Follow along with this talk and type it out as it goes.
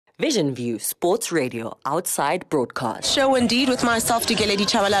Vision View Sports Radio Outside Broadcast. Show indeed with myself, Digeledi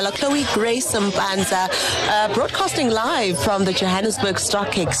Chawalala, Chloe Grace Mpanza, broadcasting live from the Johannesburg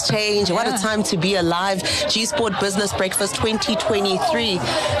Stock Exchange. What a time to be alive. GSport Business Breakfast 2023.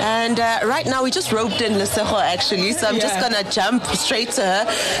 And right now we just roped in Lesego actually, so I'm just going to jump straight to her.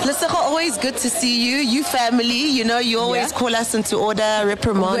 Lesego, always good to see you. You family, you know, you always call us into order,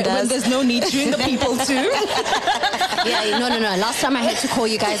 reprimand us. When there's no need to, in the people too. No. Last time I had to call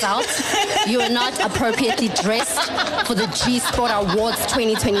you guys out. You are not appropriately dressed for the GSport Awards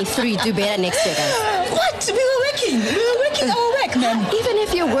 2023. Do better next year, guys. What? We were working our work, man. Even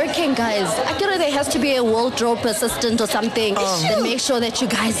if you're working, guys, I feel like there has to be a wardrobe assistant or something that makes sure that you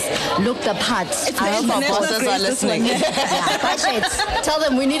guys look the part. I hope our bosses are listening. Budgets. Tell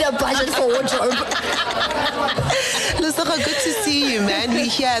them we need a budget for wardrobe. Lesego, good to see you, man. We're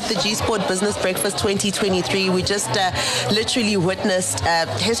here at the GSport Business Breakfast 2023. We just literally witnessed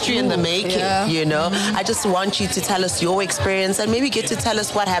history in the making, you know. I just want you to tell us your experience and maybe get to tell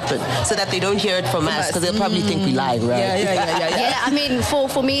us what happened so that they don't hear it from us, because they'll probably think we lie, right? Yeah, I mean,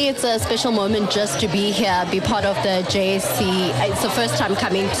 for me, it's a special moment just to be here, be part of the JSC. It's the first time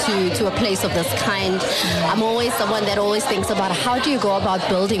coming to a place of this kind. I'm always someone that always thinks about how do you go about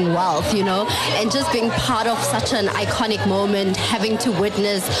building wealth, you know, and just being part of such an iconic moment, having to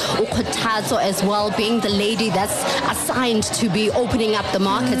witness Ukhotazo as well, being the lady that's assigned to be opening up the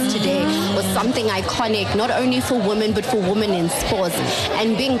markets today was something iconic, not only for women, but for women in sports.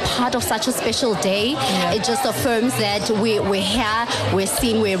 And being part of such a special day, it just affirms that we're here, we're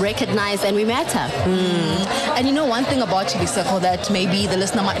seen, we're recognized, and we matter. And you know, one thing about you, Lesego, that maybe the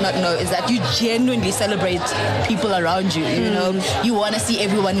listener might not know is that you genuinely celebrate people around you. You know, you want to see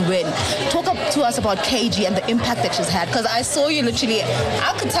everyone win. Talk to us about KG and the impact that she's had, because I saw you literally,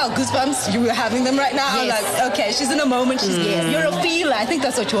 I could tell goosebumps, you were having them right now. Yes. I was like, okay, she's in a moment, you're a feeler. I think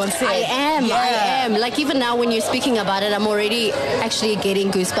that's what you want to say. I am. Like, even now when you're speaking about it, I'm already actually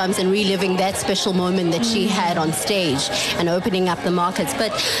getting goosebumps and reliving that special moment that she had on stage and opening up the markets.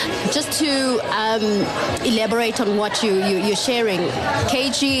 But just to elaborate on what you're sharing,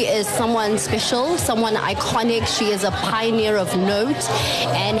 KG is someone special, someone iconic. She is a pioneer of note,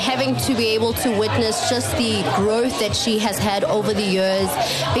 and having to be able to witness just the growth that she has had over the years,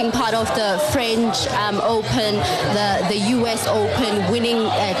 being part of the French Open, the US Open, winning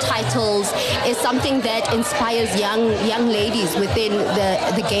titles, is something that inspires young ladies within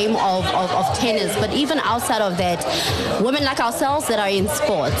the game of tennis. But even outside of that, women like ourselves that are in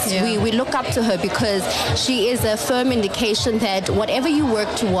sports, we look up to her because she is a firm indication that whatever you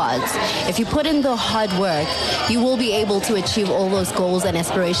work towards, if you put in the hard work, you will be able to achieve all those goals and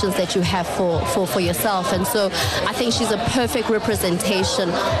aspirations that you have for yourself. And so I think she's a perfect representation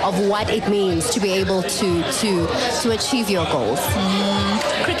of what it means to be able to achieve your goals.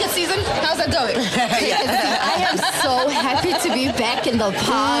 Cricket season, how's that going? I am so happy to be back in the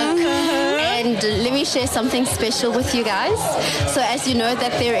park. And let me share something special with you guys. So as you know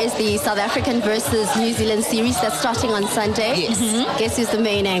that there is the South African versus New Zealand series that's starting on Sunday. Yes. Guess who's the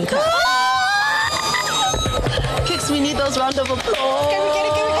main anchor? Kicks, we need those round of applause. Can we get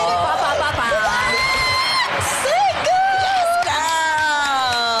it?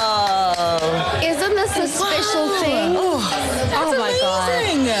 Isn't this a special thing? Oh my God.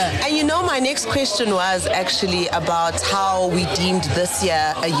 And you know, my next question was actually about how we deemed this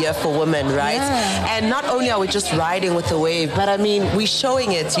year a year for women, right? And not only are we just riding with the wave, but I mean, we're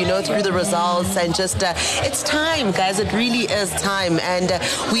showing it, you know, through the results, and just, it's time, guys. It really is time. And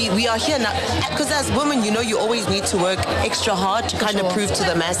we are here now, because as women, you know, you always need to work extra hard to kind of prove to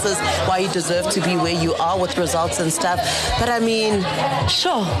the masses why you deserve to be where you are with results and stuff. But I mean,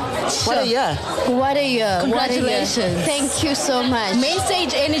 what a year. What a year. Congratulations. Thank you so much. Main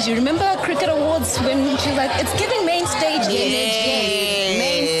stage energy. Remember Cricket Awards when she's like, it's giving main stage energy.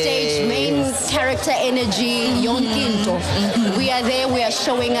 Main stage, main character energy, Yonkinto. We are there, we are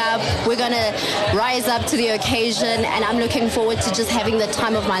showing up, we're going to rise up to the occasion, and I'm looking forward to just having the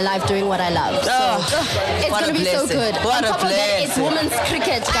time of my life doing what I love. So it's going to be so good. What On top a of that, it's blessing. women's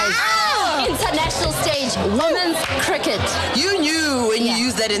cricket, guys. International stage, women's cricket. You knew when you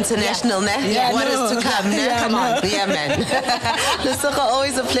used that international, what is to come, Come on. Yeah, man. Lesego,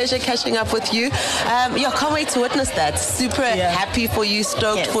 always a pleasure catching up with you. Can't wait to witness that. Super happy for you,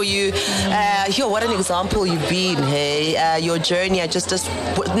 stoked for you. What an example you've been, hey. Your journey, just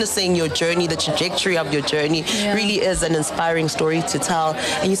witnessing your journey, the trajectory of your journey really is an inspiring story to tell,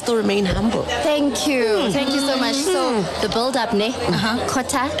 and you still remain humble. Thank you. Thank you so much. So, the build-up, ne?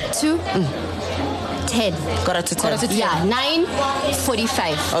 Quarter to 10. Quarter to 10. Yeah,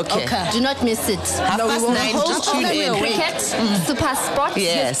 9:45. Okay. Do not miss it. Half past 9, just tune in. Cricket, Super Sport.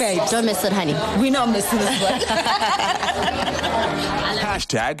 Yes. Don't miss it, honey. We're not missing this one.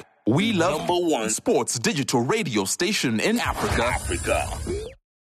 Hashtag We Love #1 Sports Digital Radio Station in Africa.